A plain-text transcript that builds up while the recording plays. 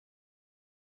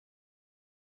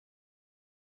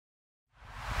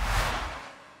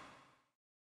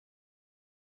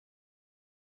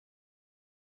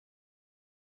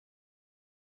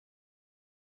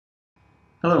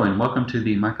Hello and welcome to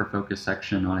the MicroFocus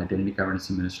section on Identity Governance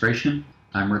Administration.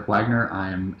 I'm Rick Wagner. I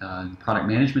am the product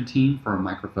management team for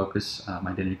MicroFocus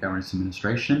Identity Governance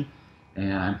Administration,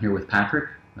 and I'm here with Patrick.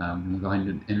 We'll go ahead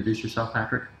and introduce yourself,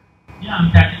 Patrick. Yeah,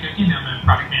 I'm Patrick Goodkin. I'm a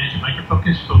product manager at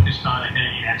MicroFocus, focused on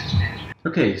identity and access management.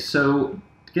 Okay, so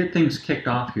to get things kicked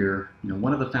off here,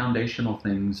 one of the foundational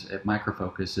things at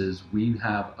MicroFocus is we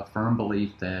have a firm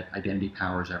belief that identity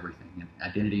powers everything, and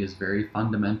identity is very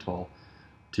fundamental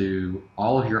to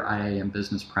all of your IAM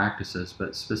business practices,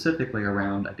 but specifically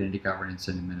around identity governance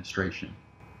and administration.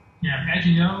 Yeah, as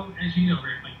you know, Rick,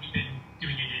 we've been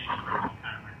doing identity for a long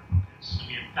time at MicroFocus. So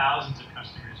we have thousands of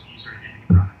customers who use our identity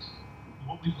products. And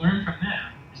what we've learned from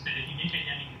them is that if you make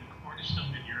identity the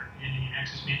cornerstone of your identity and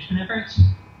access management efforts,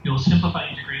 you'll simplify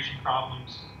integration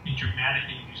problems and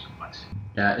dramatically reduce complexity.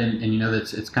 Yeah, and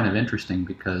it's kind of interesting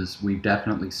because we've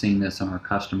definitely seen this in our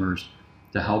customers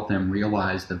to help them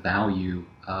realize the value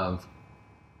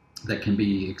that can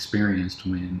be experienced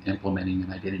when implementing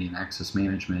an identity and access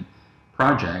management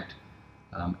project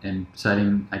and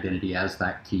setting identity as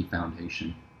that key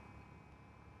foundation.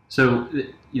 So,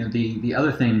 the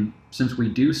other thing, since we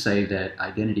do say that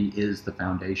identity is the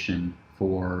foundation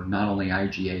for not only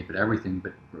IGA but everything,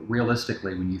 but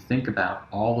realistically, when you think about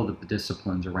all of the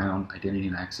disciplines around identity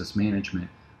and access management,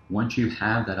 once you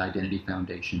have that identity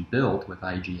foundation built with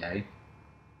IGA,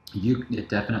 it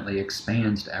definitely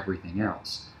expands to everything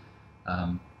else.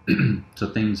 So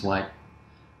things like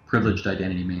privileged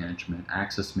identity management,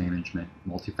 access management,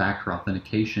 multi-factor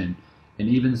authentication, and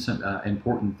even some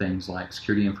important things like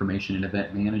security information and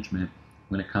event management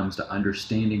when it comes to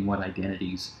understanding what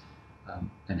identities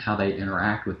and how they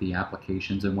interact with the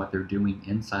applications and what they're doing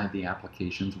inside the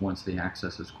applications once the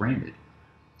access is granted.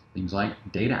 Things like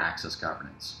data access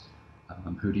governance.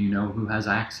 Who do you know who has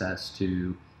access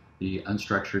to the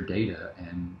unstructured data,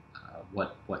 and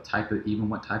what type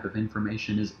of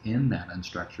information is in that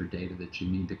unstructured data that you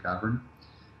need to govern,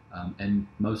 and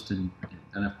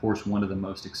of course one of the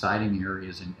most exciting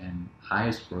areas and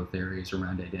highest growth areas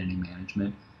around identity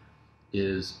management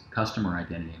is customer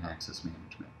identity and access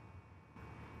management.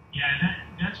 Yeah, and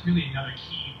that's really another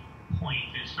key point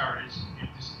as far as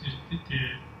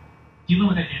dealing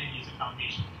with identity as a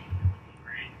foundational capability,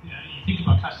 right? You think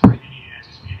about customer identity and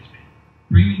access management.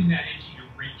 Bringing that into your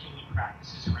regular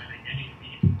practices around identity that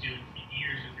you've been doing for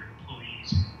years with your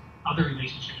employees, other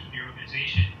relationships with your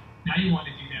organization, now you want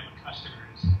to do that with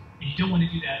customers, and you don't want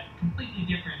to do that completely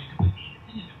different and completely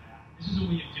independent of that. This is a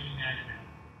way of doing that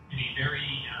in a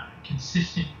very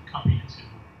consistent, comprehensive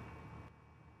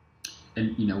way.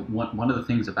 And one of the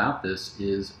things about this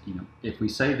is, if we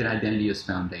say that identity is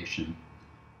foundation,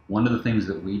 one of the things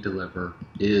that we deliver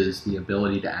is the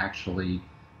ability to actually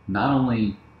not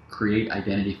only create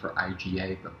identity for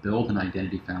IGA, but build an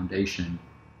identity foundation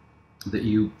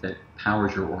that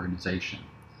powers your organization.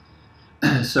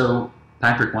 So,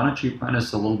 Patrick, why don't you run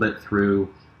us a little bit through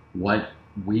what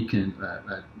we can,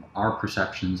 our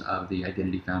perceptions of the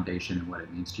identity foundation and what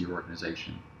it means to your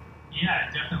organization?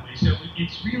 Yeah, definitely. So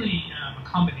it's really a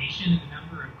combination of a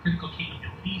number of critical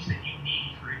capabilities that you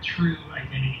need for a true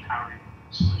identity-powered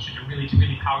solution, to really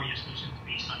power your solutions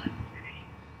based on identity.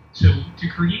 So to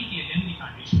create the identity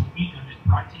foundation, what we've done is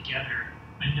brought together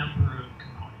a number of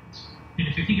components.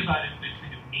 And if you think about it, the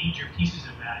kind of major pieces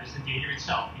of that is the data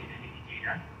itself, the identity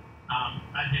data,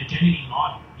 an identity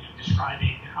model,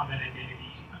 describing how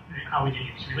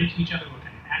identities relate to each other, what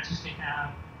kind of access they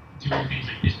have, doing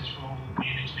things like business role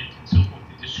management and so forth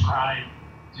to describe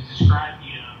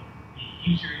the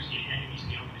users, the identities,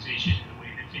 and the organization in a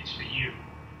way that fits for you.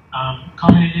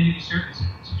 Common identity services,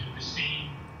 the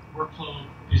same workflow,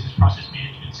 business process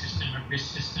management system, a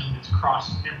risk system that's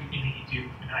across everything that you do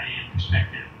from an IAM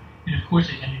perspective. And of course,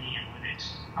 identity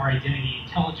analytics, our identity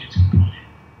intelligence component,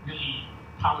 really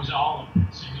powers all of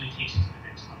this and really takes it to the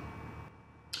next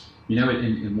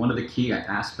level. And one of the key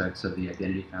aspects of the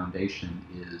identity foundation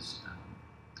is,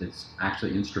 that's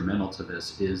actually instrumental to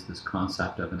this, is this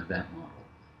concept of an event model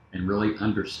and really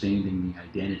understanding the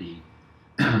identity,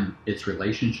 its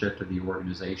relationship to the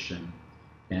organization,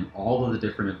 and all of the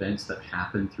different events that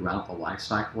happen throughout the life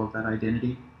cycle of that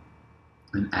identity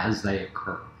and as they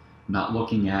occur. Not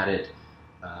looking at it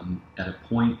at a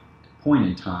point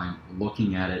in time,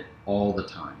 looking at it all the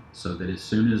time, so that as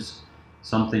soon as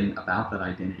something about that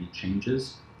identity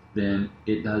changes, then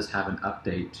it does have an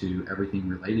update to everything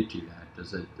related to that.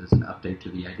 Does an update to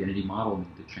the identity model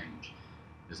need to change?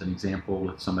 As an example,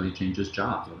 if somebody changes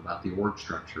jobs, what about the org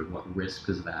structure? What risk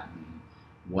does that mean?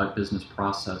 What business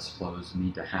process flows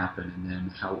need to happen, and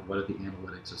then what are the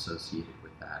analytics associated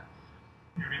with that?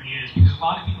 It really is, because a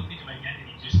lot of people think of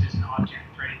identity just as an object,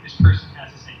 right? This person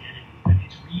has this identity, but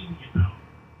it's really about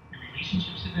the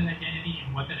relationships to that identity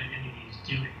and what that identity is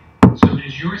doing. So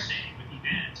as you're saying with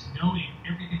events, knowing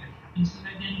everything that happens to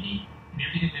that identity and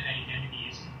everything that identity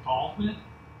is involved with,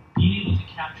 being able to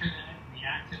capture that,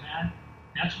 react to that,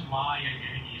 that's why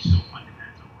identity is so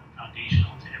fundamental and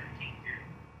foundational to everything we do.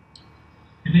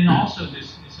 And then also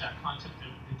this concept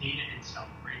of the data itself,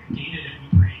 right? The data that we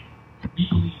bring, we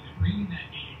believe that bringing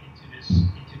that data into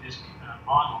this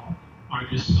model or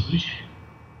this solution,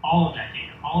 all of that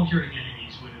data, all of your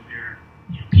identities, whether they're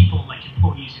people like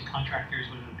employees and contractors,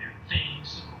 whether they're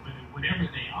things or whatever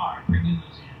they are, bringing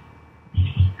those in, being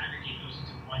able to aggregate those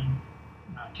into one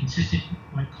consistent,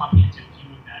 one comprehensive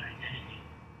view of that identity,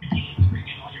 and being able to bring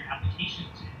in all your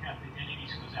applications and have the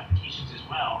identities of those applications as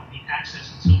well, and the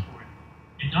access and so forth.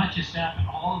 And not just that, but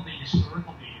all of the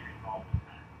historical data involved with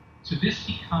that. So this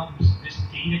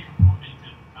data component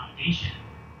of the foundation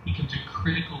becomes a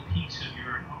critical piece of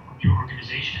your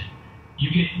organization. You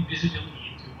get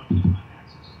visibility into what people have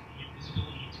access to. You get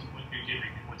visibility into what they're doing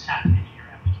and what's happening in your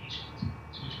applications.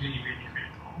 So it's really, really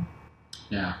critical.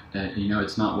 Yeah,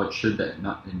 it's not what should they,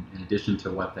 not in addition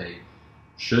to what they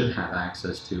should have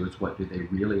access to, it's what do they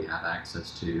really have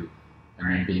access to,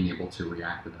 and then being able to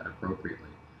react to that appropriately.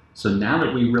 So now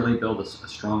that we really build a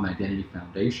strong identity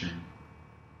foundation,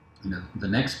 the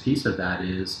next piece of that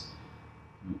is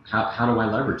how do I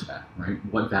leverage that, right?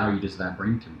 What value does that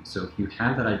bring to me? So if you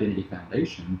have that identity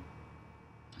foundation,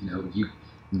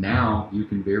 you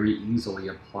can very easily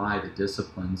apply the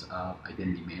disciplines of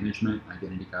identity management,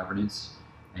 identity governance,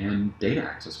 and data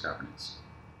access governance.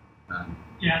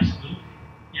 Yeah, absolutely.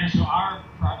 Yeah, so our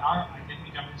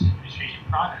identity governance administration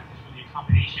product is really a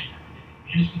combination of identity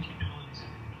management capabilities,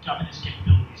 identity governance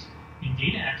capabilities, and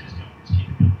data access governance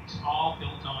capabilities, all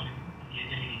built on the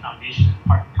identity foundation,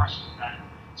 part and parcel of that.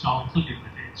 It's all included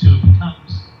with it. So it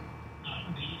becomes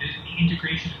the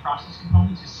integration across these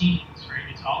components is seamless, right?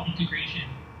 It's all integration.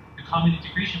 The common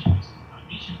integration points that the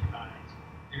foundation provides,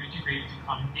 they're integrated to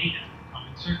common data,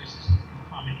 common services,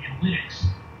 common analytics.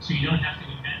 So you don't have to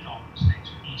invent all those things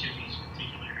for each of these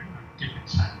particular different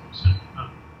silos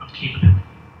of capability.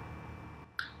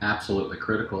 Absolutely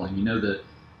critical. And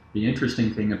the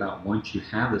interesting thing about once you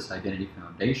have this identity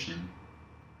foundation,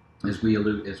 as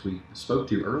we spoke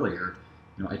to earlier,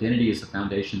 identity is the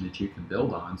foundation that you can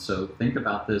build on. So think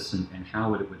about this and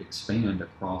how it would expand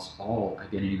across all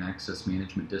identity and access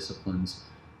management disciplines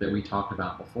that we talked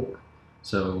about before.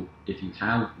 So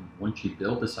once you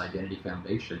build this identity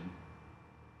foundation,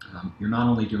 you're not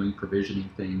only doing provisioning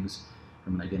things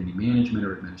from an identity management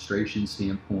or administration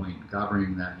standpoint,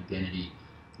 governing that identity,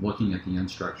 looking at the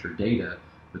unstructured data,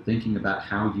 but thinking about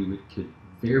how you could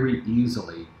very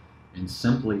easily and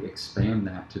simply expand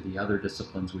that to the other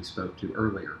disciplines we spoke to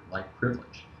earlier, like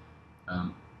privilege.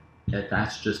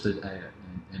 That's just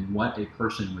and what a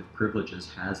person with privileges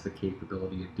has the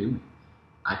capability of doing.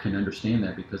 I can understand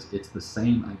that because it's the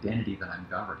same identity that I'm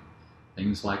governing.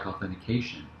 Things like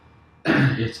authentication.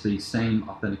 It's the same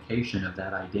authentication of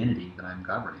that identity that I'm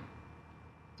governing.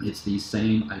 It's the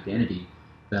same identity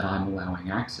that I'm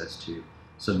allowing access to.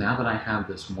 So now that I have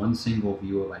this one single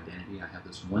view of identity, I have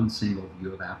this one single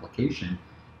view of application,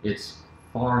 it's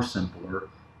far simpler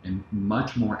and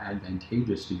much more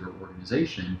advantageous to your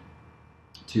organization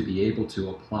to be able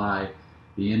to apply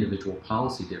the individual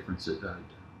policy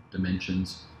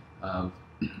dimensions of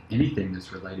anything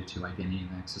that's related to identity and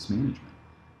access management.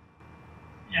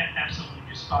 Yeah, absolutely.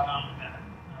 You're spot on with that.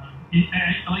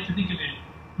 I like to think of it,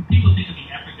 when people think of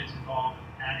the effort that's involved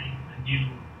in adding a new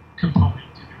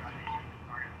component to their identity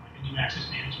environment, like a new access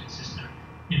management system,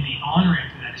 and the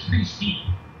on-ramp to that is pretty steep.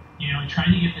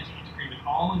 Trying to get that to integrate with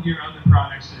all of your other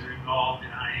products that are involved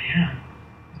in IAM,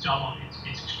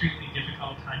 it's extremely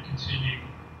difficult, time-consuming,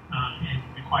 and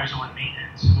requires a lot of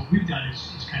maintenance. So what we've done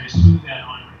is kind of smooth that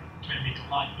on-ramp, try to make it a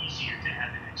lot easier to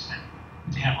add the next step,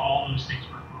 and to have all those things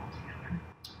work well together.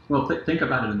 Well, think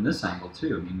about it in this angle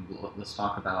too. I mean, let's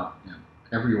talk about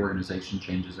every organization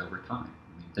changes over time.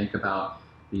 I mean, think about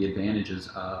the advantages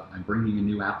of I'm bringing a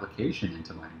new application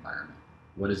into my environment.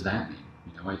 What does that mean?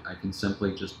 I can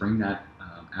simply just bring that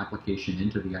application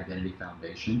into the identity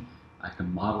foundation. I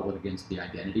can model it against the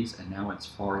identities, and now it's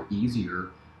far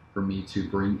easier for me to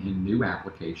bring in new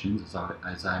applications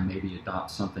as I maybe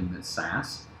adopt something that's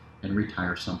SaaS and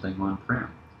retire something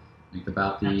on-prem. Think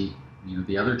about the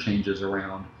other changes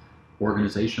around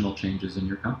organizational changes in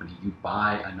your company. You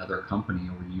buy another company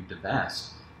or you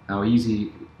divest. How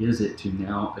easy is it to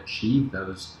now achieve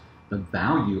the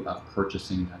value of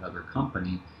purchasing that other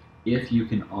company if you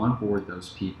can onboard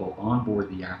those people, onboard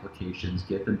the applications,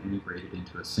 get them integrated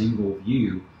into a single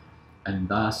view, and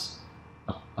thus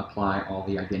apply all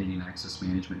the identity and access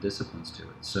management disciplines to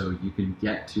it. So you can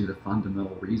get to the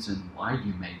fundamental reason why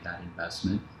you made that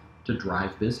investment to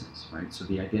drive business, right? So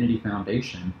the identity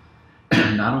foundation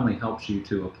not only helps you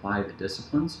to apply the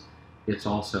disciplines, it's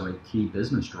also a key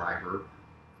business driver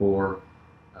for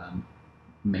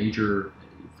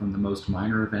from the most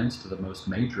minor events to the most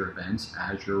major events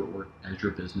as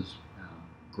your business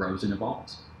grows and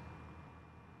evolves.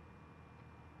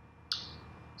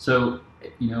 So,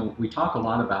 we talk a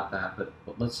lot about that, but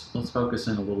let's focus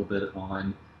in a little bit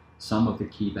on some of the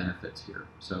key benefits here.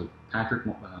 So, Patrick,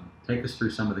 take us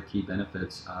through some of the key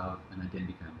benefits of an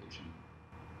identity foundation.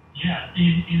 Yeah,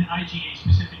 in IGA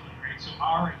specifically, right? So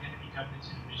our identity governance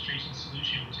and administration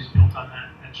solution, which is built on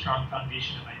that strong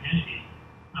foundation of identity,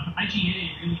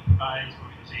 IGA really provides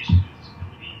organizations with this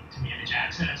ability to manage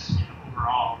access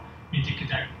overall and to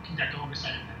conduct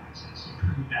oversight of that access,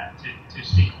 improve that to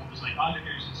stakeholders like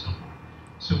auditors and so forth.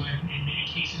 So in many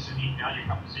cases, the main value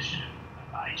proposition of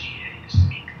IGA is to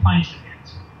meet compliance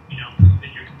demands, prove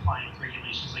that you're compliant with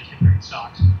regulations like HIPAA and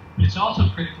SOX. But it's also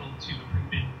critical to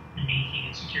improving and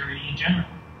maintaining security in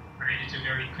general, right? It's a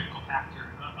very critical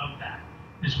factor of that,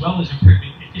 as well as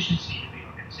improving efficiency of the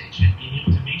organization, being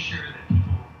able to make sure that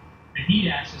people that need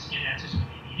access get access when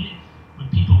they need it. When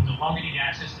people no longer need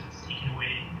access, that it's taken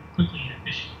away quickly and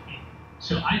efficiently.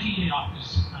 So IGA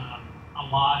offers a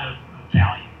lot of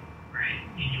value, right,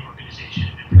 in your organization.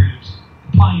 It improves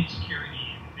compliance,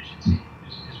 security, and efficiency,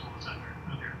 as well as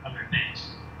other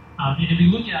things. And if we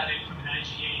look at it from an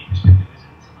IGA perspective, there's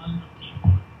a ton of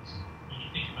capabilities when you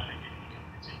think about identity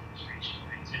governance administration,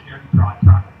 right? It's a very broad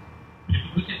product. But if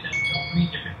you look at them through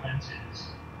 3 different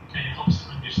lenses, it kind of helps to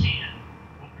understand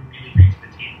what we really bring to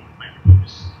the table with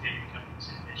Micro's identity governance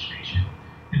and administration.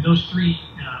 And those 3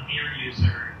 areas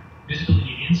are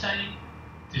visibility and insight,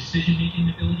 decision-making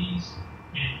abilities,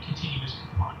 and continuous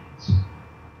compliance.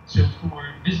 So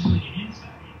for visibility and insight,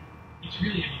 it's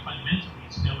really, fundamentally,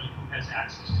 it's knowing who has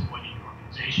access to what in your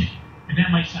organization. And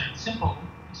that might sound simple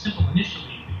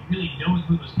initially, but really knowing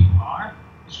who those people are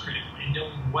is critical, and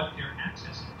knowing what their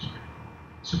access is critical.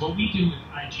 So what we do with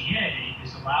IGA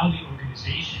is allow the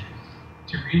organization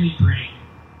to really bring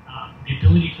the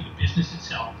ability for the business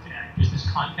itself to add business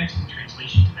context and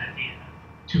translation to that data,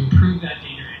 to improve that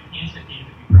data and enhance that data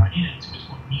that we brought in so it's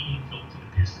more meaningful to the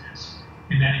business.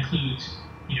 And that includes,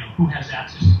 who has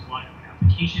access to what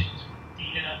applications, what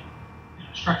data,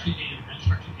 structured data,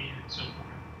 unstructured data, and so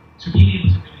forth. So being able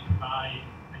to really provide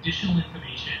additional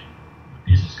information from a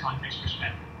business context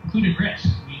perspective, including risk.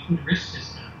 We include a risk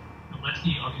system that lets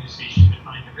the organization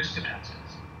define the risk of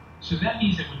access. So that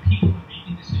means that when people are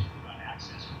making decisions about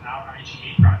access with our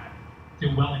IGA product,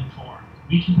 they're well informed.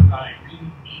 We can provide really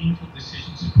meaningful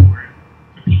decision support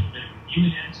for people that are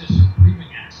reviewing access or approving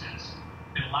access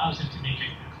that allows them to make a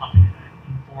competent,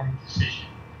 informed decision.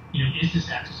 Is this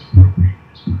access appropriate for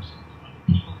this person? Do other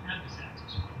people have this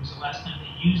access? When was the last time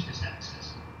they used this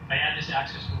access? If I add this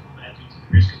access, what will that do to the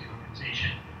risk of the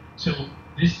organization? So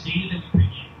this data that we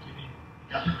bring in, giving the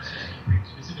governance system, brings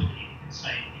visibility and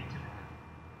insight into that.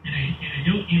 And I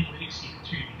know analytics here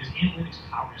too, because analytics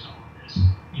powers all of this.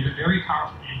 We have a very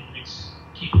powerful analytics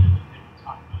capability that we'll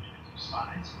talk about in a few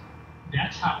slides.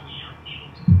 That's how we are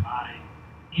able to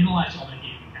analyze all the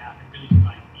data we have and really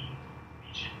provide meaningful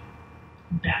information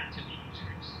back to the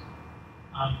users.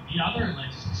 The other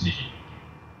lens is decision making.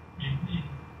 And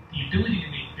the ability to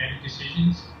make better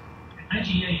decisions.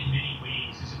 IGA in many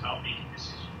ways is about making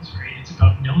decisions, right? It's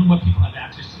about knowing what people have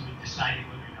access to and deciding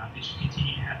whether or not they should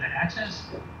continue to have that access,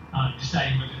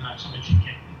 deciding whether or not someone should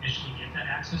initially get that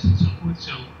access and so forth.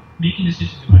 So making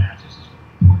decisions about access is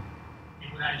really important.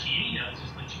 And what IGA does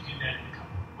is let you do that in a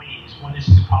couple of ways. One is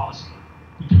through policy.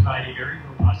 We provide a very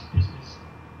robust business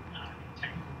and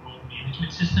technical role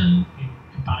management system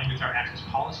combined with our access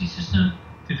policy system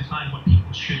to define what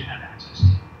people should have access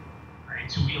to. Right?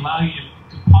 So we allow you to,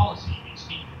 through policy, make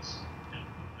statements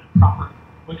of proper,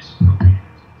 what is appropriate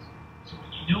access. So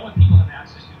when you know what people have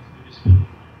access to through the visibility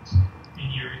lens,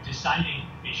 and you're deciding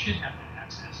if they should have that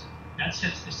access, that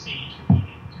sets the stage for being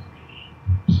able to really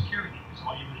improve security, because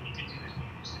all you really need to do is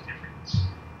manage the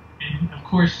difference. And of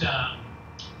course,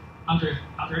 other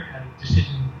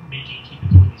decision-making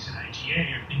capabilities in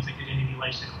IGA are things like identity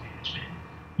lifecycle management.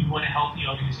 We want to help the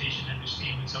organization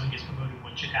understand when someone gets promoted,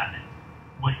 what should happen,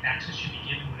 what access should be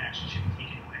given, what access should be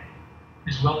taken away,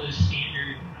 as well as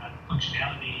standard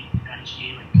functionality in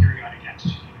IGA like periodic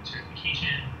access review and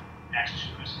certification, access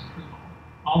request and approval.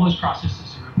 All those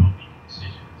processes are about making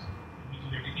decisions, and we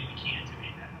do everything we can to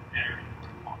make that a better and more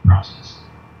informed process.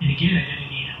 And again,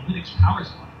 identity analytics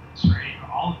powers a lot of this, right?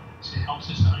 Or all of this. It helps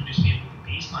us to understand what the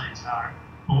baselines are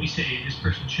When we say this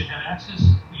person should have access,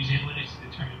 we use analytics to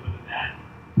determine whether that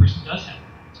person does have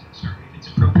that access, or if it's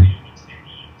appropriate and meets their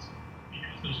needs, and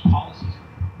if those policies are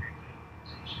appropriate for the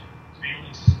organization. So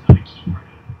analytics is another key part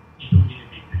of the ability to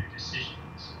make better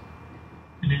decisions.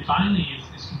 And then finally is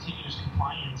this continuous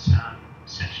compliance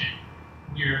section,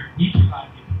 where we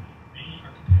provide the ability for many of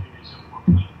our competitors at one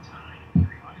point in time and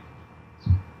periodic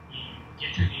compliance. We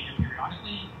get your data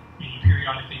periodically, and you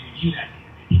periodically review that data,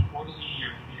 maybe quarterly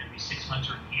or maybe every 6 months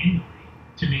or annually,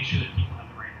 to make sure that people have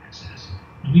the right access.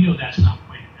 And we know that's not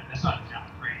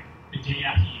exactly right. The day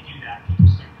after you do that, people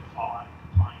start to fall out of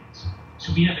compliance.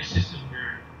 So we have a system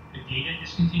where the data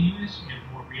is continuous. We have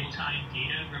more real-time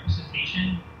data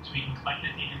representation, so we can collect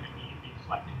that data and immediately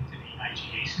reflect it into the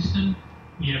IGA system.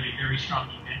 We have a very strong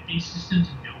event-based system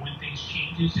to know when things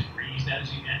changes and raise that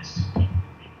as events so people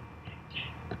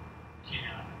can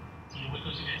deal with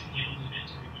those events and handle those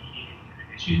events and remediate any kind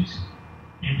of issues.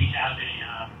 And we have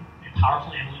a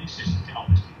powerful analytics system to help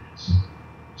us do this.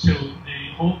 So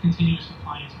the whole continuous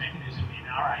compliance mechanism in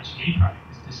our IGA product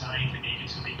is designed to make it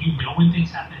so that you know when things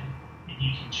happen and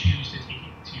you can choose to take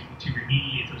it to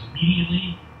remediate those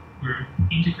immediately. We're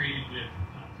integrated with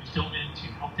fulfillment to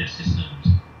help desk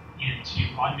systems and to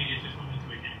automated fulfillment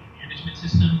through identity management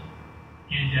system.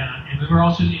 And we're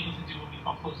also able to do what we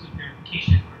call closed loop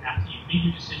verification, where after you've made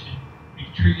your decision,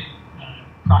 we've triggered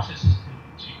processes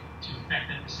to affect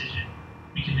that decision.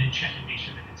 We can then check and make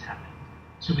sure that it's happened.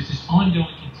 So it's this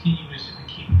ongoing, continuous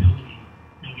capability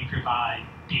that we provide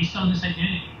based on this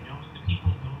identity, knowing the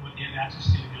people, knowing what they have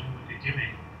access to, knowing what they're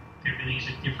doing. There really is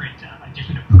a different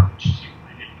approach to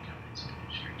identity governance and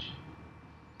administration.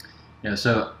 Yeah,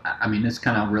 so I mean, this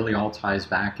kind of really all ties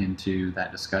back into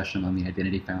that discussion on the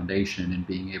identity foundation and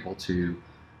being able to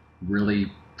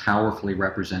really powerfully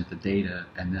represent the data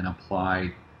and then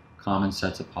apply common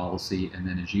sets of policy, and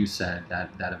then, as you said,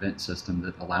 that event system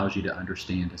that allows you to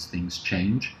understand as things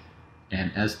change,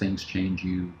 and as things change,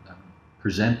 you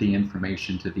present the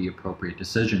information to the appropriate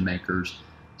decision makers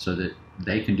so that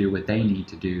they can do what they need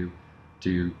to do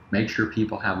to make sure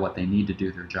people have what they need to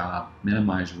do their job,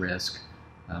 minimize risk,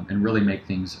 and really make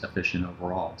things efficient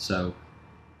overall. So,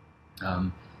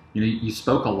 you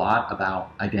spoke a lot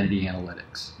about identity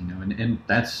analytics, and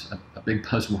that's a big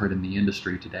buzzword in the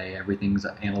industry today. Everything's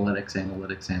analytics,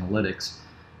 analytics, analytics.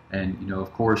 And,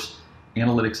 of course,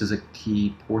 analytics is a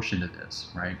key portion of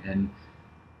this, right? And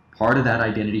part of that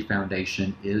identity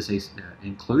foundation is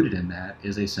included in that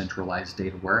is a centralized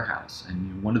data warehouse.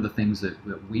 And one of the things that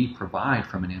we provide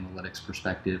from an analytics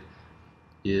perspective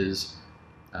is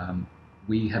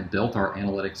we have built our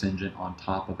analytics engine on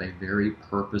top of a very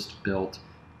purpose-built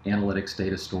analytics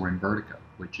data store in Vertica,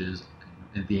 which is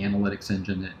the analytics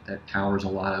engine that powers a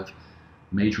lot of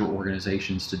major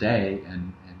organizations today,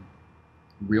 and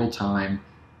real-time,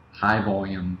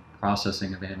 high-volume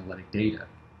processing of analytic data.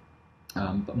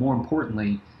 But more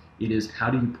importantly, it is how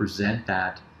do you present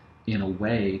that in a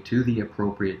way to the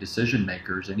appropriate decision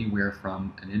makers, anywhere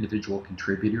from an individual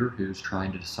contributor who's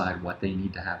trying to decide what they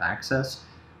need to have access,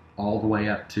 all the way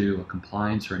up to a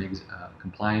compliance or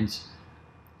compliance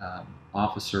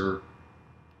officer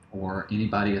or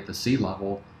anybody at the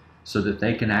C-level, so that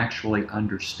they can actually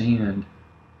understand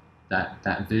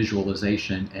that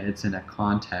visualization, and it's in a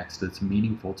context that's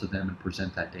meaningful to them, and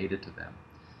present that data to them.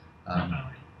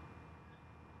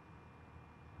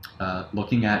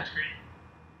 Looking at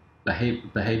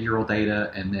behavioral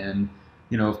data, and then,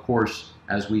 of course,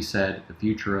 as we said, the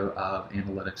future of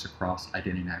analytics across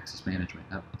identity and access management.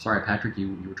 Sorry, Patrick,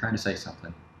 you were trying to say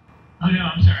something. Oh, no,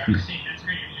 I'm sorry. I was saying that's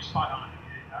great. You're spot on.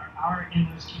 Our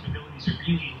analytics capabilities are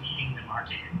really leading the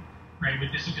market, right,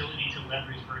 with this ability to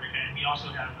leverage Vertica. And we also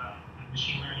have a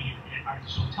machine learning and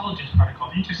artificial intelligence product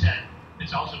called Interset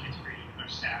that's also integrated with our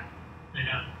stack. That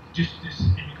just there's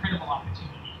an incredible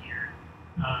opportunity here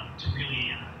to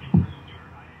really improve your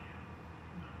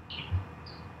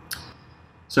capabilities.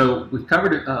 So we've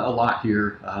covered a lot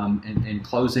here. In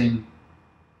closing,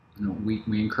 we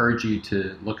encourage you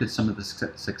to look at some of the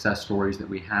success stories that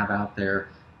we have out there.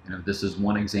 This is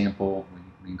one example.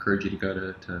 We encourage you to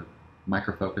go to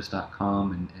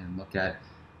microfocus.com and look at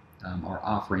our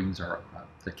offerings,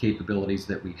 the capabilities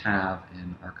that we have,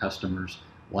 and our customers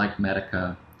like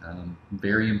Medica.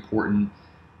 Very important,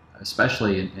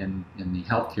 especially in the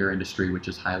healthcare industry, which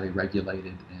is highly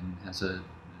regulated and has a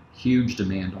huge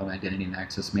demand on identity and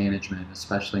access management,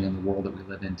 especially in the world that we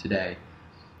live in today.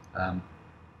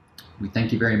 We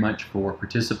thank you very much for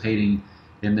participating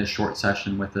in this short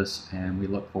session with us, and we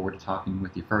look forward to talking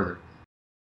with you further.